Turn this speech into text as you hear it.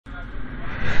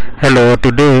Hello,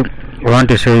 today I want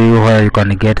to show you how you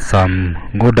can get some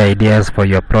good ideas for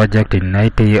your project in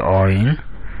IT or in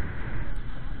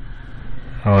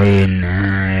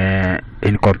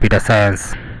computer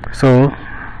science. So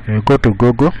you go to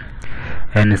Google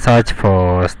and search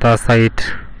for Starsight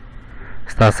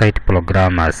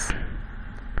programmers.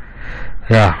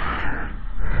 You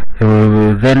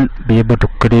will then be able to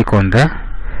click on the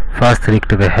first link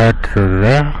to the head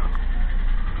to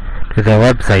the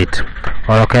website,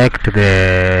 or click to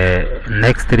the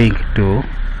next link to,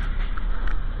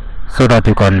 so that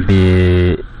you can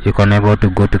able to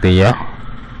go to the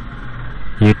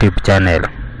YouTube channel.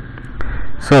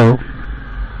 So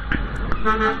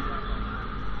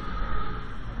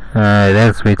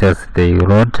let's wait as they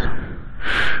load.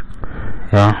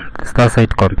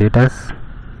 Starsight computers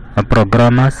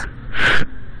programmers.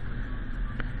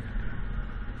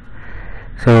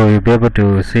 So you'll be able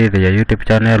to see the YouTube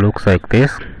channel looks like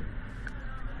this.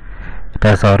 It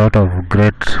has a lot of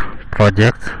great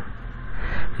projects.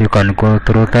 You can go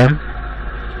through them,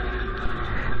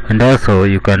 and also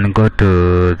you can go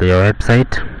to their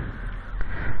website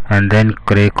and then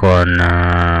click on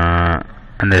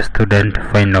the student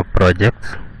final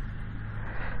projects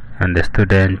and the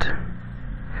student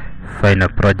final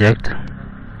project.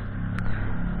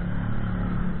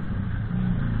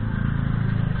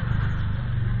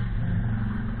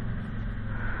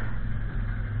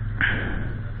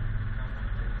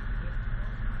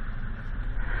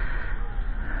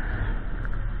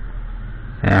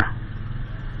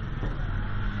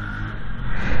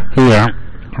 Here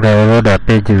they will load a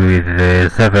page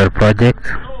with several projects,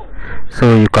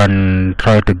 so you can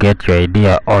try to get your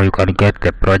idea, or you can get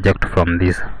the project from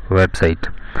this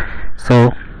website.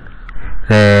 So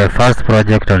the first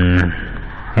project on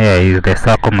here is the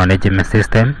circle management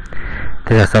system.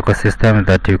 This is a circle system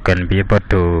that you can be able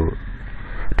to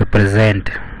present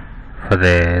for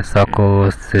the circle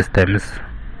systems.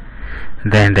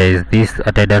 Then there is this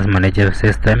attendance management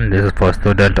system. This is for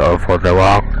student or for the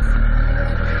work,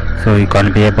 so you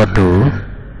can be able to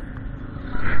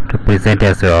present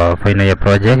as your final year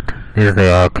project. This is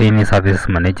the cleaning service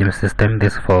management system.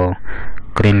 This is for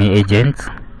cleaning agents.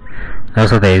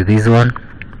 Also there is this one,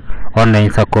 online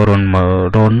circle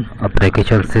loan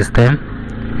application system.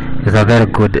 It's a very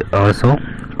good, also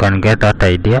you can get that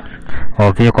idea.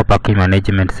 Or vehicle parking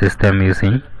management system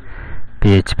using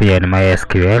PHP and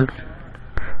MySQL.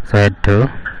 So head to,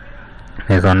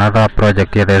 there's another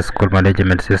project here, the school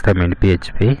management system in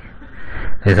PHP.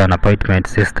 There's an appointment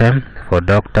system for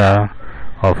doctor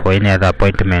or for any other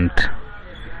appointment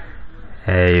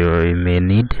you may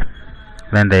need.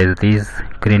 Then there is this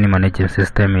cleaning management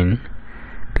system in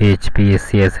PHP,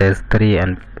 CSS3,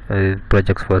 and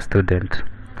projects for students.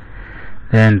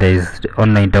 Then there is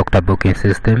online doctor booking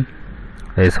system.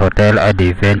 There is hotel and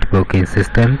event booking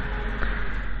system.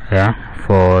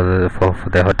 For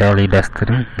the hotel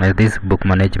industry. This book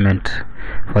management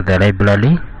for the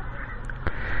library.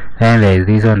 And there is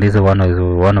this one. This is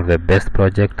one of the best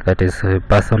projects, that is a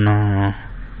personal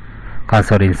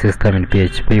counseling system in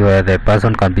PHP, where the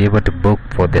person can be able to book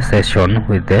for the session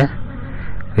with the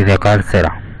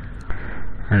counselor.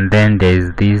 And then there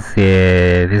is this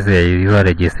is a user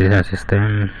registration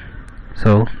system.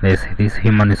 So there is this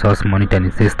human resource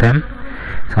monitoring system.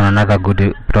 So another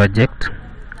good project.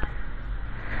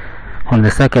 On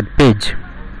the second page,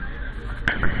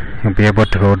 you'll be able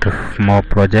to load more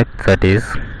projects, that is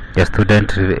the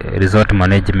student resort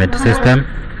management system,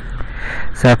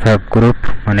 self-help group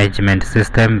management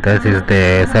system. That is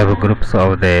the self groups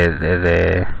of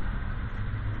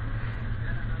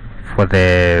for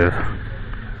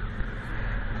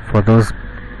those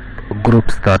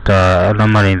groups that are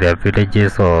normally in the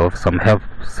villages, or some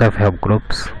self-help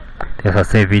groups. There's a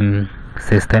saving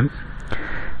system.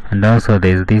 And also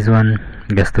there is this one,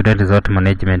 the student resort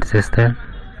management system.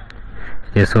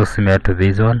 It is so similar to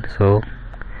this one, so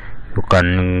you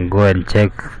can go and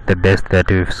check the best that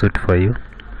will suit for you.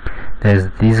 There is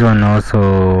this one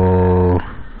also,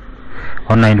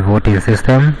 online voting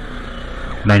system.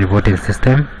 There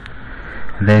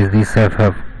is this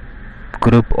self-help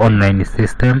group online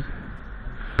system.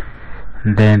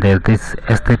 Then there is this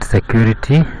estate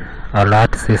security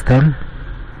alert system.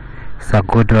 It's a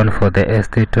good one for the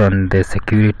estate and the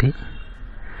security.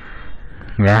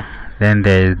 Then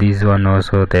there is this one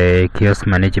also, the kiosk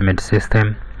management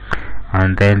system,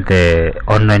 and then the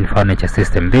online furniture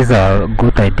system. These are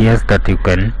good ideas that you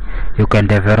can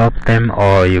develop them,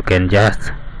 or you can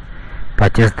just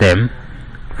purchase them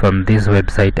from this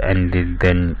website, and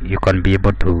then you can be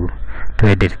able to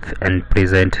edit and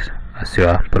present as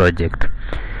your project.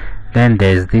 Then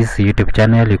there's this YouTube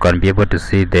channel. You can be able to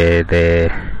see the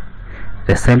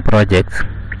the same projects,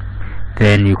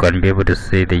 then you can be able to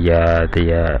see how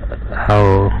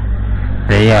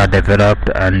they are developed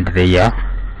and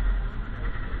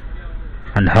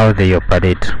how they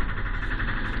operate.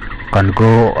 You can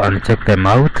go and check them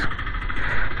out.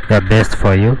 They're best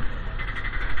for you,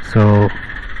 so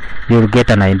you'll get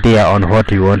an idea on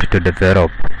what you want to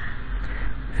develop.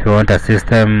 If you want a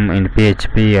system in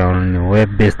PHP on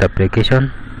web-based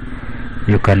application,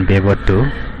 you can be able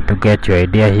to get your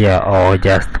idea here, or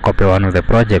just copy one of the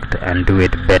project and do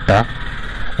it better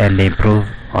and improve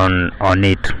on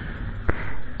it.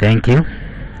 Thank you.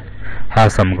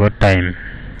 Have some good time.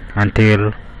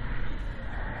 Until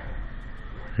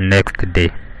next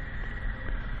day.